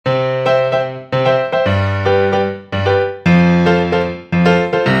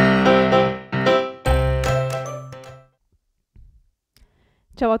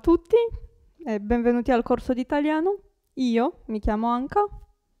Ciao a tutti e benvenuti al corso di italiano. Io mi chiamo Anka.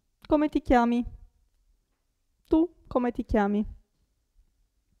 Come ti chiami? Tu come ti chiami?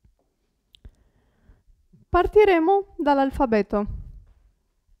 Partiremo dall'alfabeto.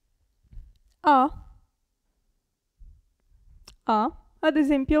 Ad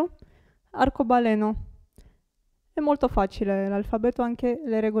esempio, arcobaleno. È molto facile l'alfabeto, anche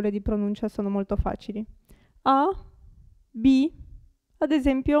le regole di pronuncia sono molto facili. A, B, ad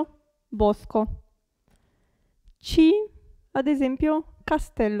esempio, bosco. C, ad esempio,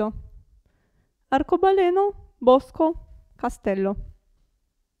 castello. Arcobaleno, bosco, castello.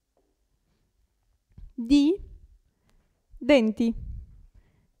 D, denti.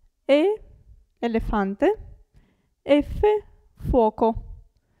 E, elefante. F, fuoco.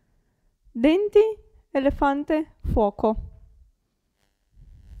 Denti, elefante, fuoco.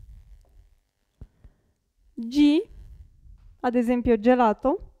 G, ad esempio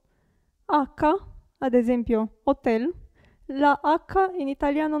gelato. H, ad esempio hotel. La H in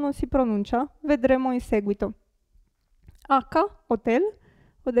italiano non si pronuncia, vedremo in seguito. H, hotel,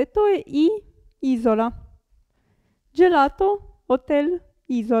 ho detto, e I, isola. Gelato, hotel,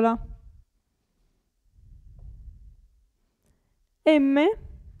 isola. M,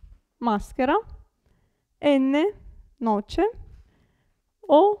 maschera. N, noce.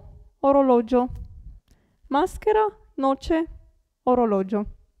 O, orologio. Maschera, noce,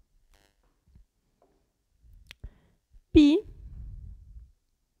 orologio. P,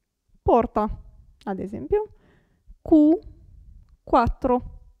 porta, ad esempio. Q,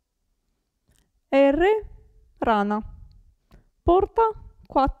 4. R, rana. Porta,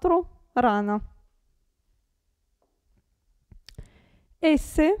 4, rana.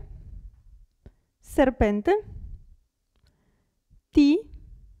 S, serpente. T,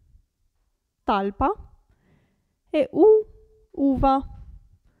 talpa. E U, uva.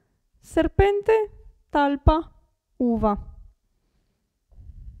 Serpente, talpa, uva.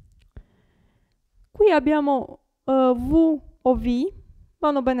 Qui abbiamo V o V,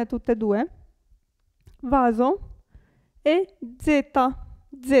 vanno bene tutte e due. Vaso e Z,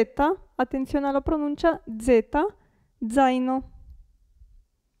 Z, attenzione alla pronuncia, Z, zaino.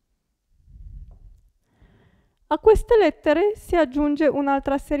 A queste lettere si aggiunge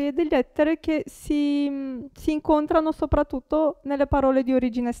un'altra serie di lettere che si incontrano soprattutto nelle parole di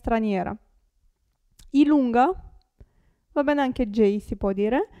origine straniera. I lunga, va bene anche J si può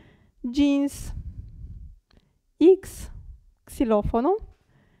dire, jeans, X, xilofono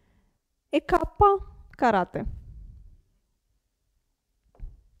e K, karate.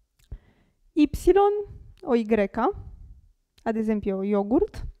 Y o Y, ad esempio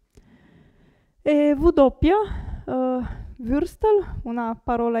yogurt. E W, Würstel, una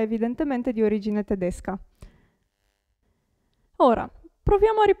parola evidentemente di origine tedesca. Ora,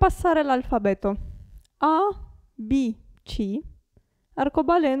 proviamo a ripassare l'alfabeto. A, B, C,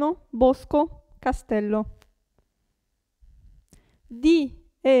 arcobaleno, bosco, castello. D,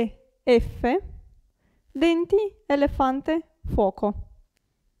 E, F, denti, elefante, fuoco.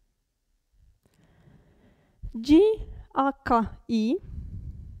 G, H, I,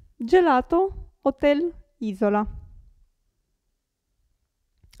 gelato, hotel, isola.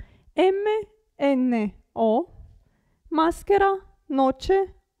 M, N, O, maschera,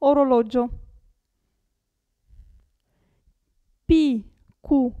 noce, orologio. P,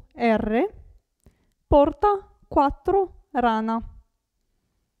 Q, R, porta, 4, rana.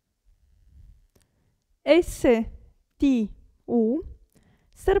 S, T, U,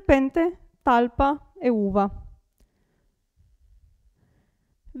 serpente, talpa e uva.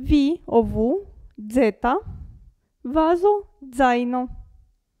 V o V, Z, vaso, zaino.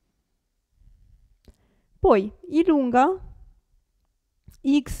 Poi I lunga,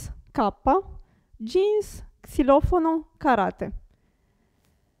 X, K, jeans, xilofono, karate.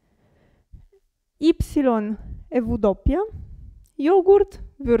 Y e W, yogurt,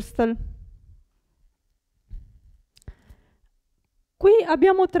 Würstel. Qui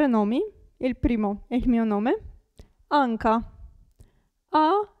abbiamo 3 nomi, il primo è il mio nome, Anka,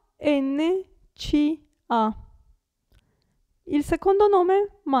 A-N-C-A. Il secondo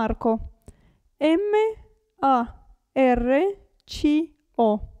nome, Marco, M-A-R-C-O.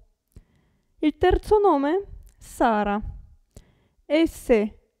 Il terzo nome, Sara,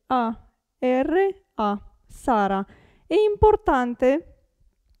 S-A-R-A, Sara. È importante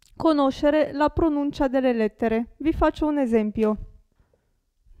conoscere la pronuncia delle lettere. Vi faccio un esempio.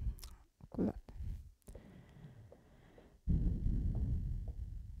 Scusate.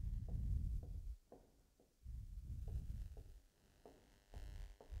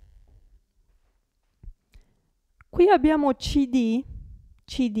 Qui abbiamo CD,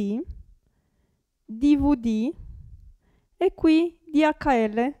 CD, DVD e qui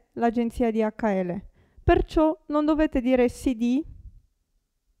DHL, l'agenzia DHL. Perciò non dovete dire CD,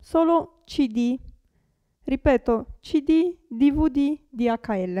 solo CD. Ripeto, CD, DVD,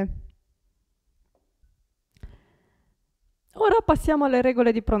 DHL. Ora passiamo alle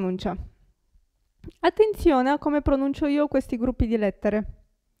regole di pronuncia. Attenzione a come pronuncio io questi gruppi di lettere.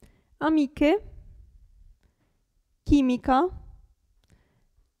 Amiche, chimica,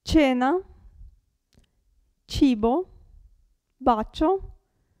 cena, cibo, bacio,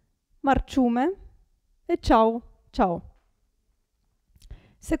 marciume e ciao, ciao.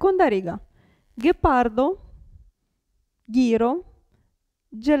 Seconda riga. Ghepardo, ghiro,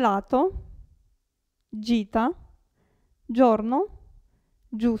 gelato, gita, giorno,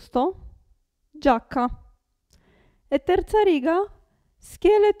 giusto, giacca. E terza riga,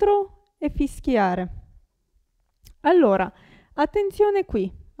 scheletro e fischiare. Allora, attenzione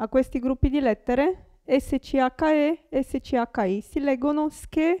qui a questi gruppi di lettere SCHE e SCHI. Si leggono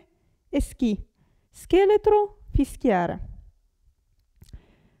SCHE e SCHI. Scheletro, fischiare.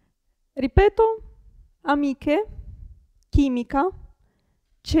 Ripeto, amiche, chimica,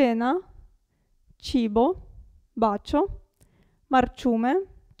 cena, cibo, bacio,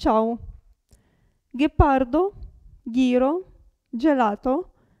 marciume, ciao. Ghepardo, ghiro,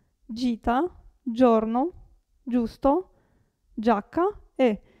 gelato, gita, giorno, giusto, giacca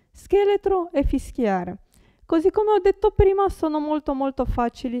e scheletro e fischiare. Così come ho detto prima, sono molto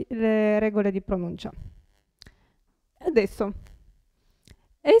facili le regole di pronuncia. Adesso,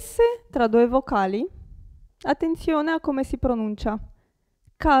 S tra due vocali, attenzione a come si pronuncia.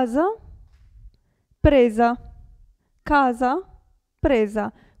 Casa, presa, casa,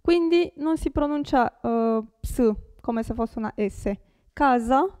 presa. Quindi non si pronuncia ps come se fosse una S.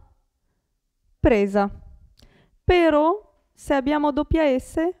 Casa, presa. Però se abbiamo doppia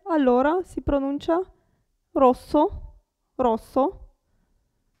S, allora si pronuncia rosso, rosso.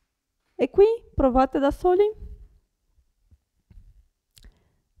 E qui provate da soli.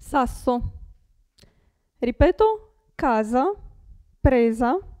 Sasso. Ripeto, casa,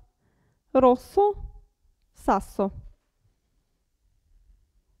 presa, rosso, sasso.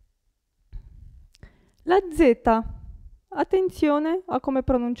 La Z, attenzione a come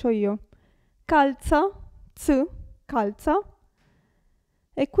pronuncio io. Calza, z, calza.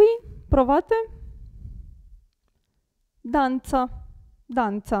 E qui provate. Danza,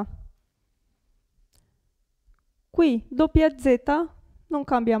 danza. Qui doppia Z non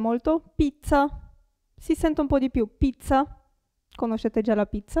cambia molto. Pizza, si sente un po' di più. Pizza, conoscete già la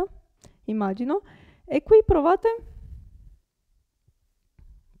pizza, immagino. E qui provate.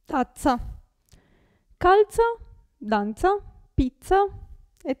 Tazza. Calza, danza, pizza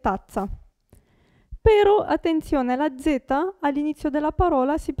e tazza. Però attenzione, la Z all'inizio della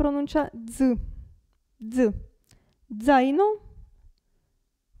parola si pronuncia z, z. Zaino.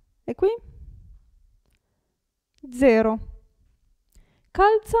 E qui? Zero.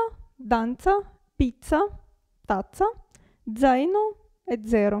 Calza, danza, pizza, tazza, zaino e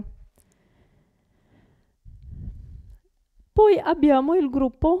zero. Poi abbiamo il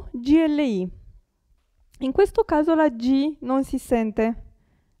gruppo GLI. In questo caso la G non si sente.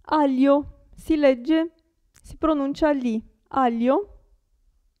 Aglio si legge, si pronuncia lì. Aglio.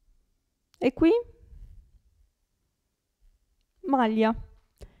 E qui? Maglia.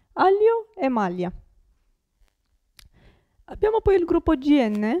 Aglio e maglia. Abbiamo poi il gruppo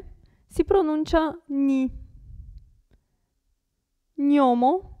GN, si pronuncia ni.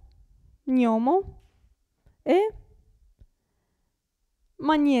 Gnomo, gnomo e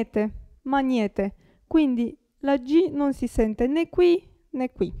magnete, magnete. Quindi la G non si sente né qui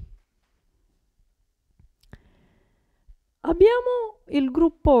né qui. Abbiamo il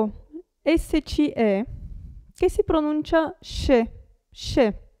gruppo SCE che si pronuncia sce,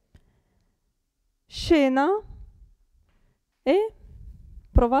 sce. Scena e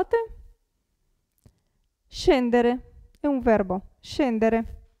provate? Scendere, è un verbo,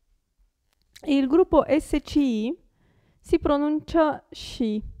 scendere. E il gruppo SCI si pronuncia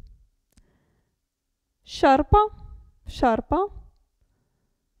sci. Sciarpa, sciarpa.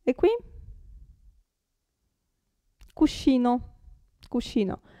 E qui? Cuscino,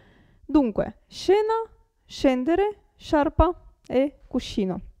 cuscino. Dunque, scena, scendere, sciarpa e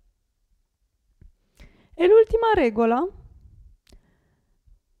cuscino. E l'ultima regola,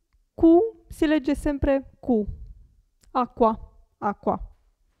 Q si legge sempre Q, acqua, acqua.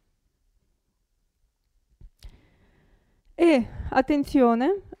 E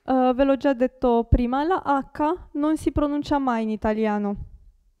attenzione, ve l'ho già detto prima, la H non si pronuncia mai in italiano,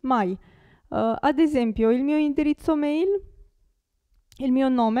 mai. Ad esempio, il mio indirizzo mail il mio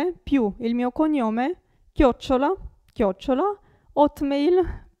nome più il mio cognome, chiocciola,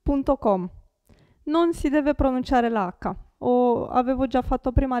 hotmail.com. Non si deve pronunciare la H. Avevo già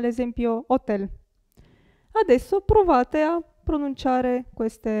fatto prima l'esempio hotel. Adesso provate a pronunciare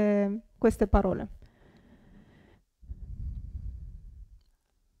queste parole.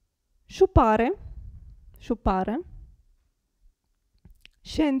 Sciupare, sciupare.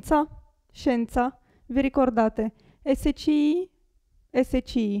 Scienza, scienza. Vi ricordate? SCI,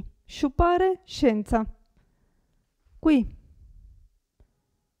 SCI. Sciupare, scienza. Qui.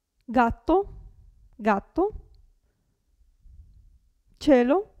 Gatto, gatto.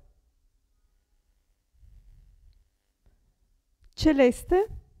 Cielo. Celeste.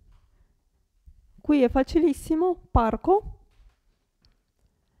 Qui è facilissimo. Parco.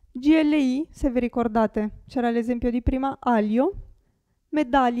 GLI, se vi ricordate, c'era l'esempio di prima, aglio.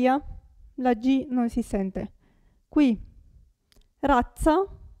 Medaglia, la G non si sente. Qui, razza,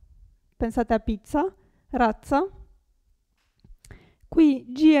 pensate a pizza, razza. Qui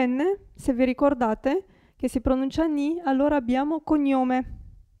GN, se vi ricordate, che si pronuncia ni, allora abbiamo cognome,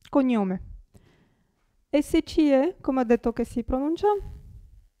 cognome. SCE, come ho detto che si pronuncia?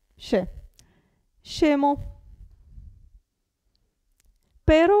 Sce. Scemo.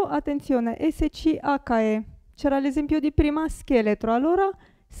 Però, attenzione, SCHE, c'era l'esempio di prima, scheletro, allora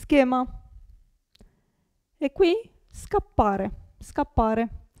schema. E qui scappare,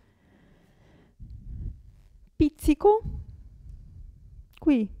 scappare. Pizzico,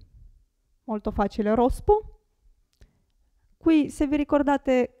 qui molto facile, rospo. Qui, se vi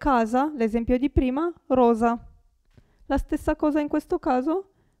ricordate casa, l'esempio di prima, rosa. La stessa cosa in questo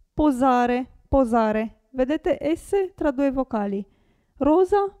caso, posare, posare. Vedete S tra due vocali.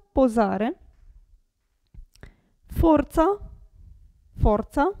 Rosa, posare. Forza,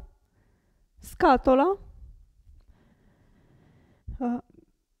 forza. Scatola.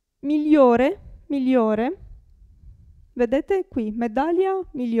 Migliore, migliore. Vedete qui, medaglia,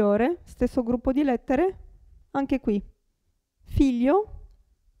 migliore, stesso gruppo di lettere. Anche qui. Figlio,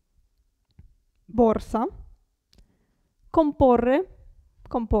 borsa. Comporre,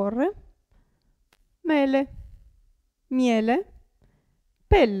 comporre. Mele, miele.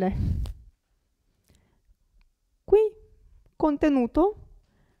 Pelle. Qui contenuto,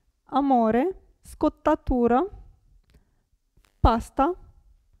 amore, scottatura, pasta,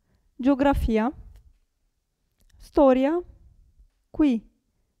 geografia, storia, qui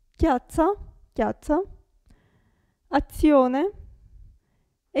chiazza, chiazza, azione,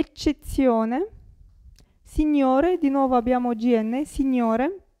 eccezione, signore, di nuovo abbiamo GN,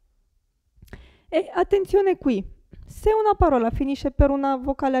 signore. E attenzione qui, se una parola finisce per una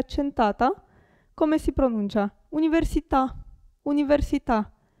vocale accentata, come si pronuncia? Università,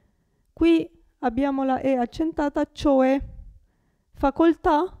 università. Qui abbiamo la E accentata, cioè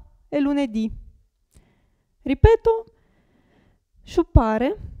facoltà e lunedì. Ripeto,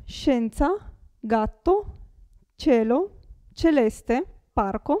 sciupare, scienza, gatto, cielo, celeste,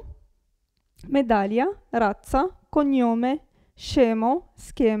 parco, medaglia, razza, cognome, scemo,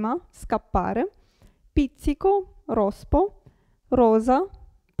 schema, scappare, pizzico, rospo, rosa,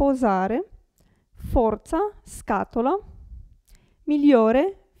 posare, forza, scatola,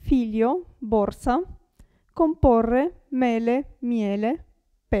 migliore, figlio, borsa, comporre, mele, miele,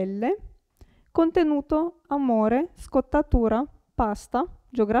 pelle, contenuto, amore, scottatura, pasta,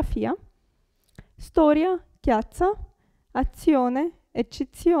 geografia, storia, chiazza, azione,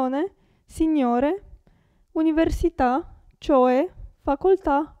 eccezione, signore, università, cioè,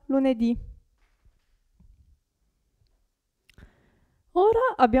 facoltà, lunedì.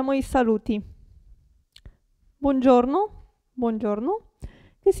 Ora abbiamo i saluti. Buongiorno, buongiorno,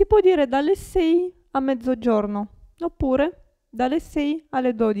 che si può dire dalle 6 a mezzogiorno, oppure dalle 6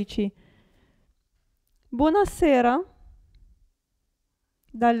 alle 12. Buonasera,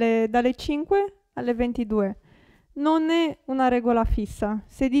 dalle 5 alle 22. Non è una regola fissa.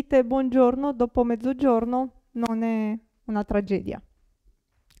 Se dite buongiorno dopo mezzogiorno, non è una tragedia.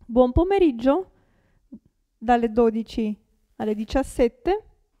 Buon pomeriggio, dalle 12 alle 17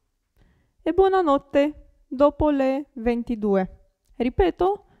 e buonanotte dopo le 22.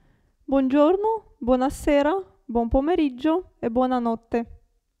 Ripeto, buongiorno, buonasera, buon pomeriggio e buonanotte.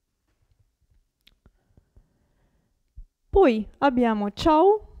 Poi abbiamo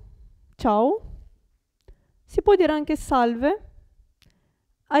ciao, ciao, si può dire anche salve,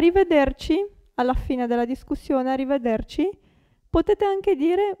 arrivederci, alla fine della discussione, arrivederci. Potete anche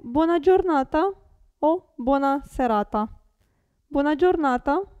dire buona giornata o buona serata. Buona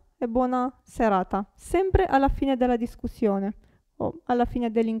giornata e buona serata, sempre alla fine della discussione o alla fine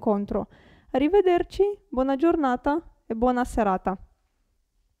dell'incontro. Arrivederci, buona giornata e buona serata.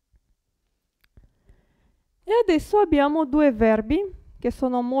 E adesso abbiamo due verbi che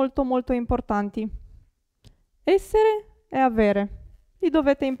sono molto molto importanti. Essere e avere. Li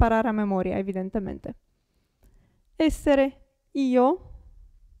dovete imparare a memoria, evidentemente. Essere, io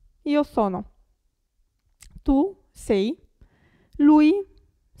sono. Tu sei. Lui,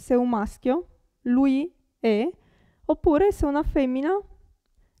 se un maschio, lui è. Oppure se una femmina,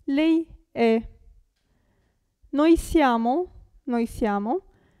 lei è. Noi siamo, voi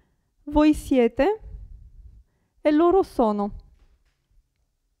siete e loro sono.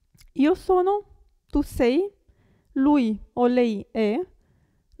 Io sono, tu sei, lui o lei è,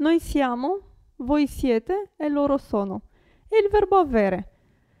 noi siamo, voi siete e loro sono. E il verbo avere.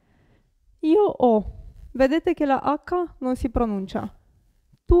 Io ho. Vedete che la H non si pronuncia.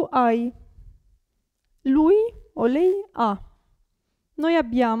 Tu hai. Lui o lei ha. Noi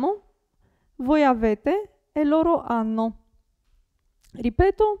abbiamo, voi avete e loro hanno.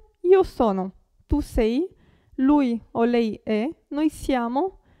 Ripeto, io sono, tu sei, lui o lei è, noi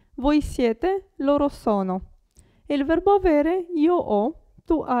siamo, voi siete, loro sono. E il verbo avere, io ho,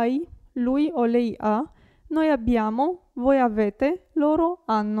 tu hai, lui o lei ha, noi abbiamo, voi avete, loro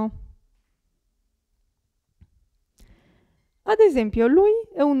hanno. Ad esempio, lui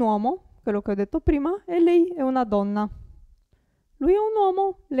è un uomo, quello che ho detto prima, e lei è una donna. Lui è un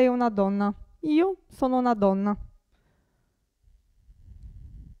uomo, lei è una donna. Io sono una donna.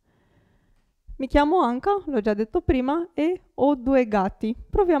 Mi chiamo Anka, l'ho già detto prima, e ho due gatti.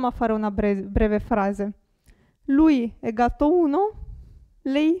 Proviamo a fare una breve frase. Lui è gatto 1,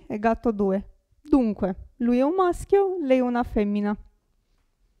 lei è gatto 2. Dunque, lui è un maschio, lei è una femmina.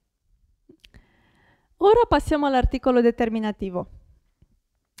 Ora passiamo all'articolo determinativo.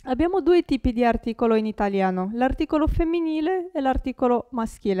 Abbiamo due tipi di articolo in italiano, l'articolo femminile e l'articolo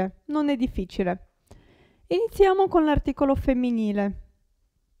maschile. Non è difficile. Iniziamo con l'articolo femminile.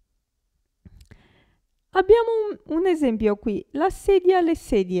 Abbiamo un esempio qui, la sedia, le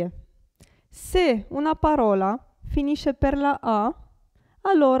sedie. Se una parola finisce per la A,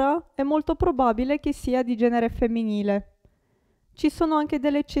 allora è molto probabile che sia di genere femminile. Ci sono anche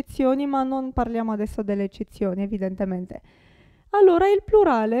delle eccezioni, ma non parliamo adesso delle eccezioni, evidentemente. Allora al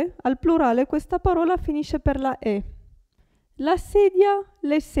plurale questa parola finisce per la E. La sedia,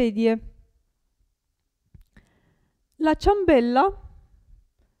 le sedie. La ciambella,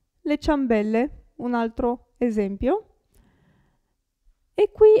 le ciambelle. Un altro esempio.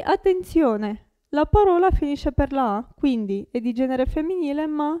 E qui, attenzione, la parola finisce per la A, quindi è di genere femminile,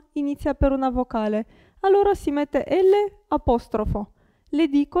 ma inizia per una vocale. Allora si mette L apostrofo,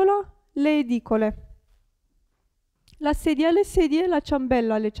 l'edicola, le edicole. La sedia, le sedie, la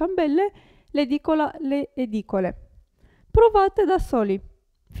ciambella, le ciambelle, l'edicola, le edicole. Provate da soli.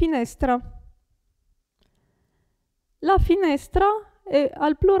 Finestra. La finestra è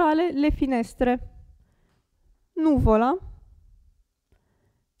al plurale le finestre. Nuvola.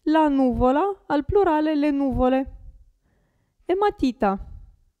 La nuvola, al plurale le nuvole. E matita.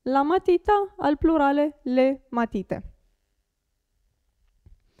 La matita, al plurale le matite.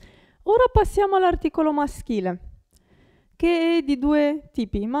 Ora passiamo all'articolo maschile, che è di due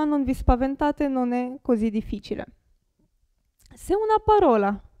tipi, ma non vi spaventate, non è così difficile. Se una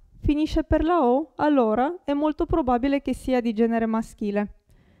parola finisce per la O, allora è molto probabile che sia di genere maschile.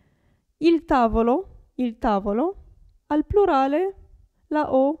 Il tavolo, al plurale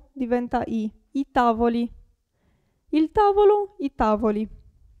la O diventa I tavoli. Il tavolo, i tavoli.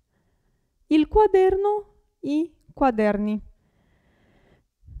 Il quaderno, i quaderni.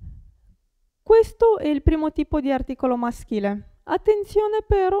 Questo è il primo tipo di articolo maschile. Attenzione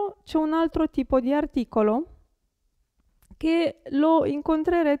però, c'è un altro tipo di articolo che lo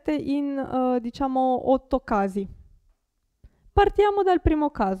incontrerete in, diciamo, 8 casi. Partiamo dal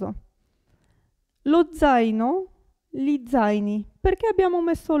primo caso. Lo zaino, gli zaini. Perché abbiamo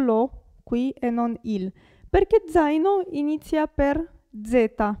messo lo qui e non il? Perché zaino inizia per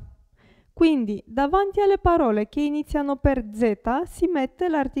Z. Quindi davanti alle parole che iniziano per Z si mette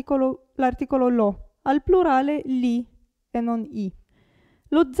l'articolo lo, al plurale li e non i.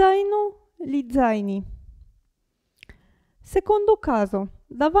 Lo zaino, gli zaini. Secondo caso,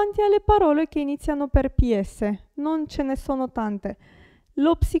 davanti alle parole che iniziano per PS, non ce ne sono tante.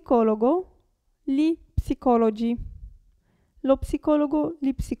 Lo psicologo, gli psicologi. Lo psicologo,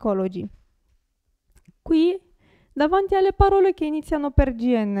 gli psicologi. Qui, davanti alle parole che iniziano per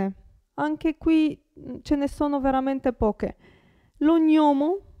GN, anche qui ce ne sono veramente poche. Lo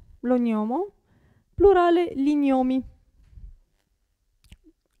gnomo, plurale gli gnomi.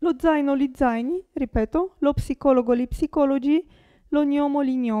 Lo zaino, gli zaini, ripeto, lo psicologo, gli psicologi, lo gnomo,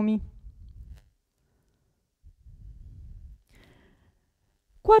 gli gnomi.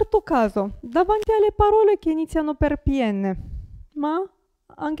 Quarto caso, davanti alle parole che iniziano per PN, ma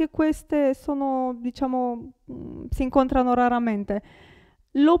anche queste sono, diciamo, si incontrano raramente.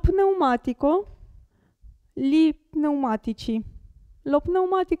 Lo pneumatico, gli pneumatici. Lo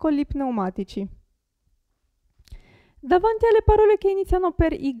pneumatico, gli pneumatici. Davanti alle parole che iniziano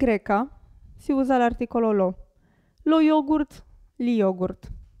per Y si usa l'articolo lo. Lo yogurt, gli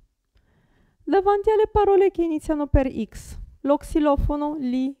yogurt. Davanti alle parole che iniziano per X, lo xilofono,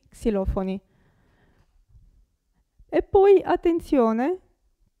 gli xilofoni. E poi, attenzione,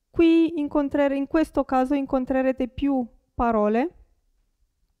 qui in questo caso incontrerete più parole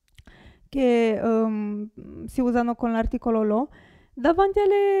che si usano con l'articolo lo, davanti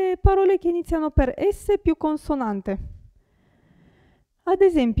alle parole che iniziano per S più consonante. Ad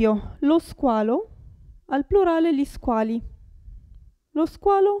esempio, lo squalo, al plurale gli squali. Lo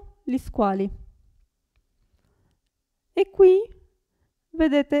squalo, gli squali. E qui,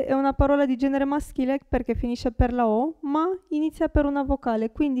 vedete, è una parola di genere maschile perché finisce per la O, ma inizia per una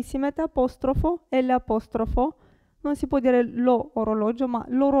vocale, quindi si mette apostrofo, L apostrofo, non si può dire lo orologio, ma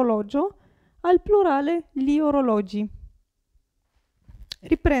l'orologio, al plurale gli orologi.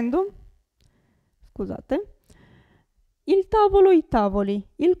 Riprendo, scusate. Il tavolo, i tavoli,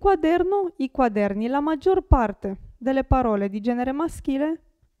 il quaderno, i quaderni. La maggior parte delle parole di genere maschile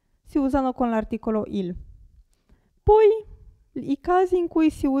si usano con l'articolo il. Poi i casi in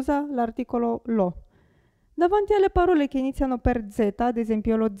cui si usa l'articolo lo. Davanti alle parole che iniziano per Z, ad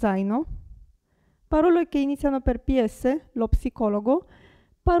esempio lo zaino, parole che iniziano per PS, lo psicologo,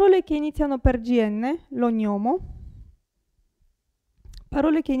 parole che iniziano per GN, lo gnomo,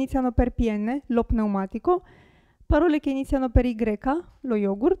 parole che iniziano per PN, lo pneumatico, parole che iniziano per Y, lo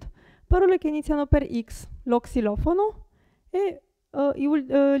yogurt, parole che iniziano per X, lo xilofono e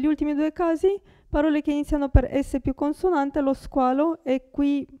gli ultimi due casi, parole che iniziano per S più consonante, lo squalo, e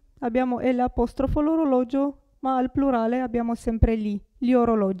qui abbiamo L apostrofo, l'orologio, ma al plurale abbiamo sempre gli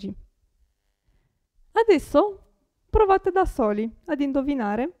orologi. Adesso provate da soli ad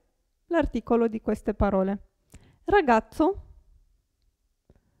indovinare l'articolo di queste parole. Ragazzo,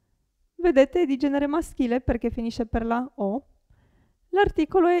 vedete, è di genere maschile perché finisce per la O.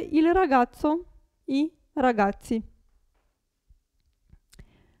 L'articolo è il ragazzo, i ragazzi.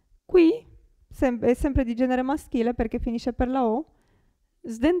 Qui è sempre di genere maschile perché finisce per la O.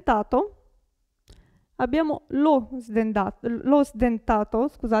 Sdentato, abbiamo lo sdentato,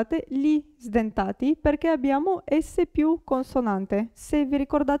 scusate, gli sdentati, perché abbiamo S più consonante. Se vi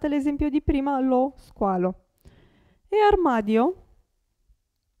ricordate l'esempio di prima, lo squalo. E armadio,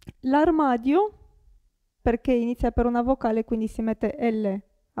 l'armadio, perché inizia per una vocale, quindi si mette L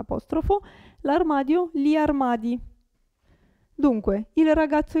apostrofo, l'armadio, gli armadi. Dunque, il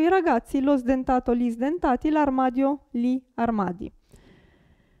ragazzo, i ragazzi, lo sdentato, gli sdentati, l'armadio, gli armadi.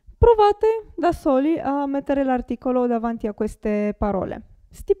 Provate da soli a mettere l'articolo davanti a queste parole.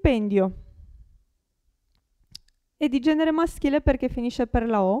 Stipendio è di genere maschile perché finisce per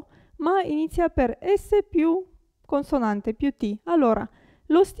la O, ma inizia per S più consonante, più T. Allora,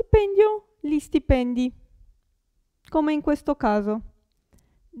 lo stipendio, gli stipendi, come in questo caso.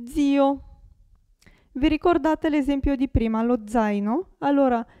 Zio. Vi ricordate l'esempio di prima, lo zaino?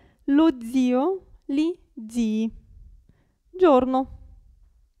 Allora, lo zio, gli zii. Giorno.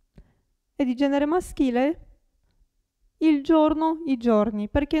 È di genere maschile? Il giorno, i giorni,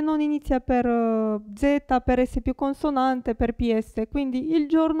 perché non inizia per Z, per S più consonante, per PS, quindi il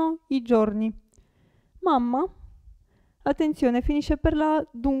giorno, i giorni. Mamma, attenzione, finisce per la,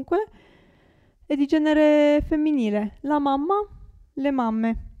 dunque, è di genere femminile. La mamma, le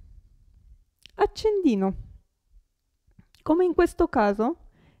mamme. Accendino, come in questo caso,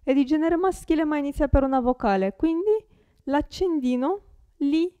 è di genere maschile ma inizia per una vocale, quindi l'accendino,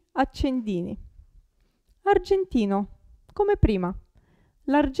 gli accendini. Argentino, come prima,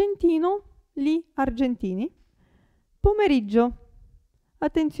 l'argentino, gli argentini. Pomeriggio,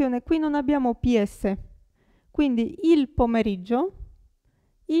 attenzione, qui non abbiamo PS, quindi il pomeriggio,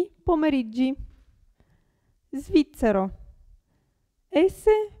 i pomeriggi. Svizzero, S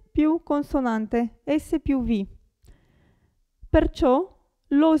più consonante, S più V. Perciò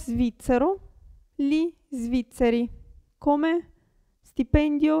lo svizzero, gli svizzeri, come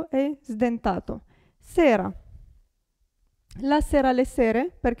stipendio e sdentato. Sera, la sera, le sere,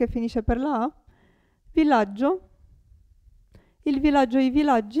 perché finisce per la A. Villaggio, il villaggio, i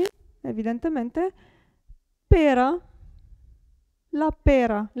villaggi, evidentemente. Pera, la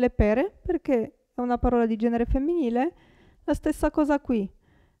pera, le pere, perché è una parola di genere femminile. La stessa cosa qui.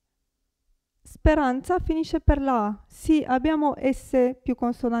 Speranza finisce per la A. Sì, abbiamo S più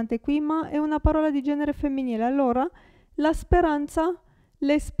consonante qui, ma è una parola di genere femminile. Allora, la speranza,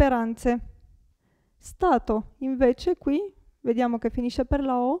 le speranze. Stato, invece, qui, vediamo che finisce per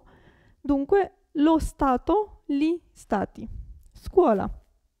la O, dunque lo stato, gli stati. Scuola,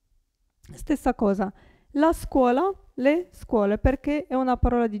 stessa cosa. La scuola, le scuole, perché è una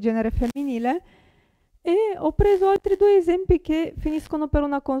parola di genere femminile. E ho preso altri due esempi che finiscono per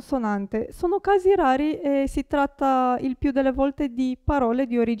una consonante. Sono casi rari e si tratta il più delle volte di parole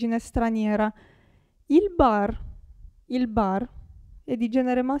di origine straniera. Il bar è di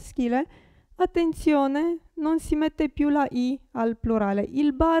genere maschile. Attenzione, non si mette più la I al plurale.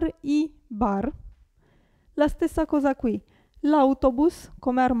 Il bar, i bar. La stessa cosa qui. L'autobus,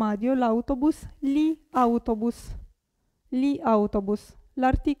 come armadio, l'autobus, gli autobus. Gli autobus.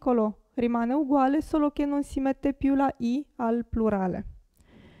 L'articolo rimane uguale, solo che non si mette più la I al plurale.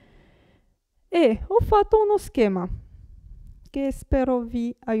 E ho fatto uno schema che spero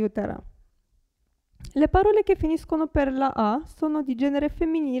vi aiuterà. Le parole che finiscono per la A sono di genere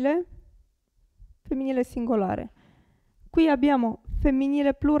femminile, femminile singolare. Qui abbiamo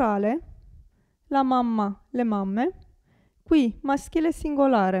femminile plurale, la mamma, le mamme. Qui maschile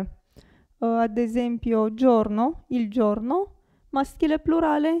singolare, ad esempio giorno, il giorno. Maschile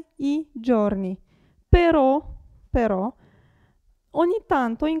plurale, i giorni. Però, ogni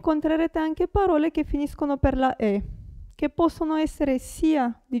tanto incontrerete anche parole che finiscono per la E, che possono essere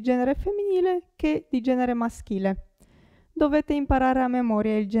sia di genere femminile che di genere maschile. Dovete imparare a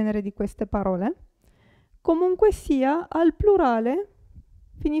memoria il genere di queste parole. Comunque sia, al plurale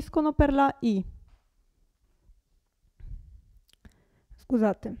finiscono per la I.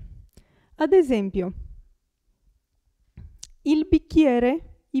 Scusate. Ad esempio, il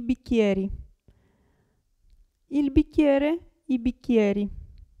bicchiere, i bicchieri. Il bicchiere, i bicchieri.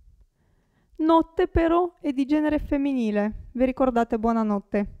 Notte però è di genere femminile. Vi ricordate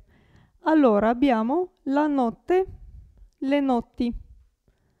buonanotte? Allora abbiamo la notte, le notti.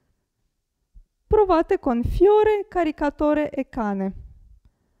 Provate con fiore, caricatore e cane.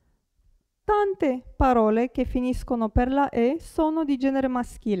 Tante parole che finiscono per la E sono di genere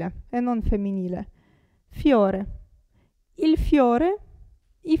maschile e non femminile. Fiore. Il fiore,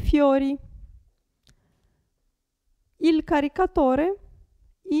 i fiori. Il caricatore,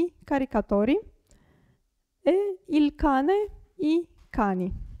 i caricatori. E il cane, i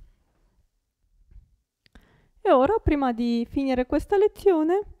cani. E ora, prima di finire questa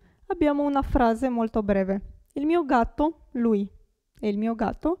lezione, abbiamo una frase molto breve. Il mio gatto, lui, è il mio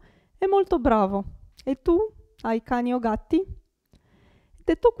gatto, è molto bravo. E tu? Hai cani o gatti?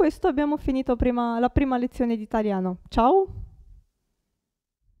 Detto questo, abbiamo finito la prima lezione di italiano. Ciao!